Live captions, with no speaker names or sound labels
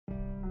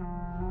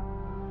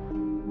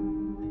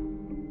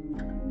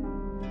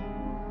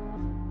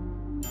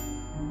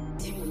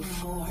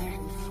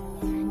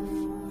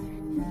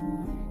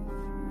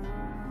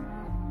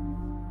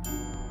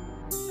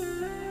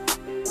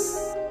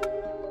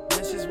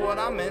what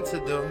I'm meant to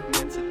do.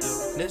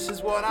 This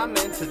is what I'm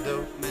meant to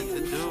do.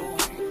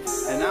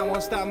 And I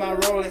won't stop my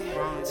rolling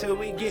till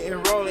we getting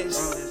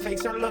rollies.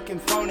 Fakes are looking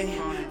phony.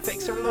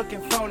 Fakes are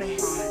looking phony.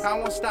 I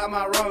won't stop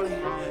my rolling.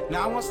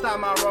 Now I won't stop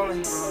my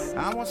rolling.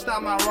 I won't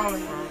stop my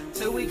rolling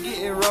till we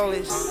getting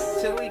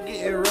rollies. Till we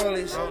getting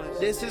rollies.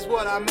 This is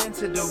what I'm meant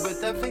to do, but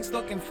that fakes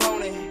looking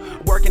phony.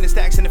 Working the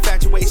stacks and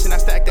infatuation. I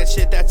stack that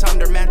shit that's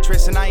under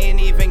mattress, and I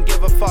ain't even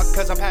give a fuck,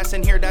 cause I'm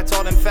passing here. That's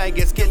all them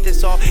faggots. Get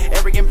this all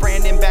arrogant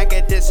Brandon back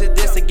at this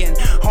again.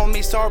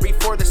 Homie, sorry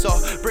for this all.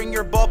 Bring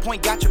your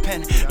ballpoint, got your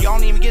pen. Y'all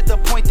don't even get the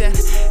point then.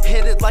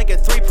 Hit it like a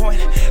 3-point.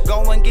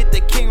 Go and get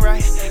the king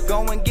right.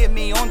 Go and get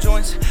me on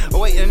joints.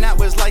 Oh wait, and that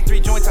was like 3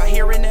 joints. I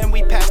hear it and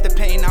we pass the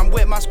pain. I'm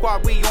with my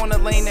squad, we on the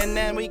lane, and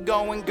then we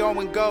go and go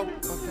and go.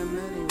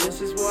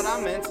 This is what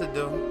I'm meant to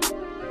do.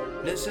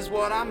 This is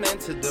what I'm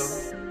meant to do.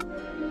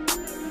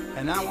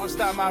 And I won't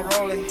stop my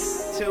rolling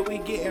till we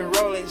getting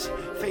rollies.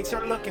 Fakes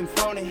are looking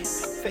phony.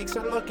 Fakes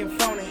are looking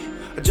phony.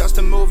 Just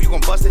a move, you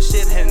gon' bust the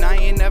shit, and I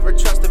ain't never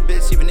trust a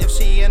bitch, even if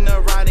she in the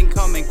riding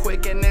coming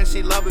quick, and then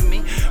she loving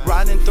me.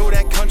 Riding through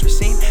that country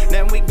scene,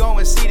 then we go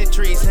and see the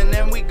trees, and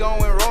then we go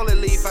and roll a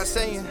leaf. I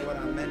saying what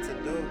I'm meant to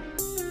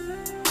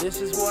do.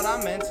 This is what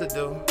I'm meant to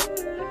do.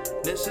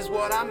 This is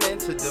what I'm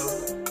meant to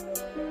do.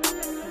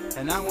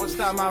 And I won't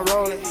stop my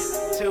rolling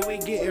till we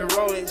getting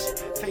rollies.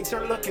 Fakes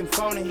are looking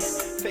phony.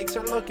 Fakes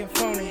are looking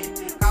phony.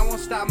 I won't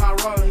stop my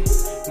rolling.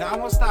 No, I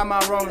won't stop my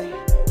rolling.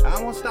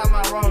 I won't stop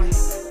my rolling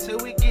till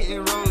we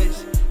getting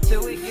rollies.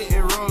 Till we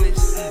getting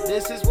rollies.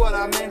 This is what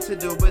I meant to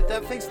do, but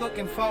that fake's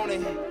looking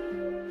phony.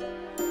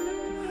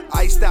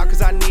 Iced out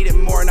cause I need it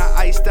more, and I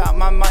iced out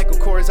my Michael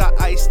Kors. I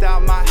iced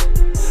out my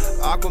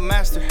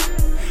Aquamaster.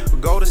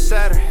 Go to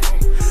Saturn,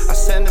 I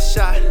send a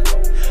shot.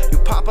 You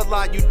pop a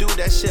lot, you do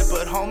that shit,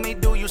 but homie,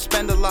 do you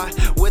spend a lot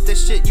with the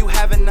shit you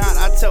haven't not?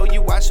 I tell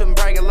you I shouldn't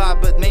brag a lot,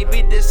 but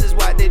maybe this is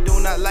why they do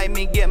not like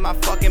me get my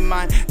fucking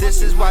mind.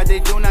 This is why they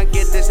do not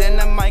get this. In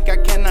the mic I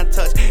cannot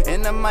touch.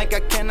 In the mic I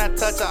cannot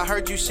touch. I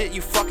heard you shit,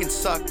 you fucking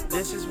suck.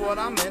 This is what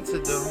I'm meant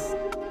to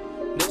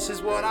do. This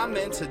is what I'm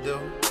meant to do.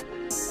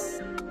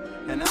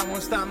 And I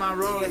won't stop my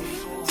rolling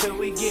till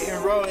we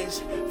getting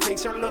rollies.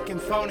 Fakes are looking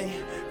phony.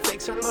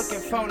 Fakes are looking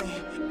phony.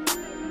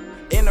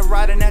 In the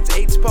riding, that's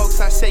 8 spokes.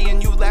 I say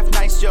and you laugh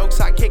nice jokes.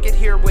 I kick it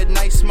here with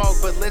nice smoke,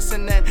 but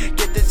listen and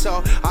get this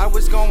all. I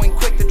was going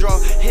quick to draw.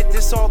 Hit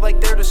this all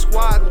like they're the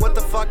squad. What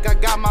the fuck? I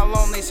got my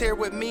lonelies here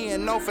with me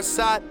and no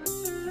facade.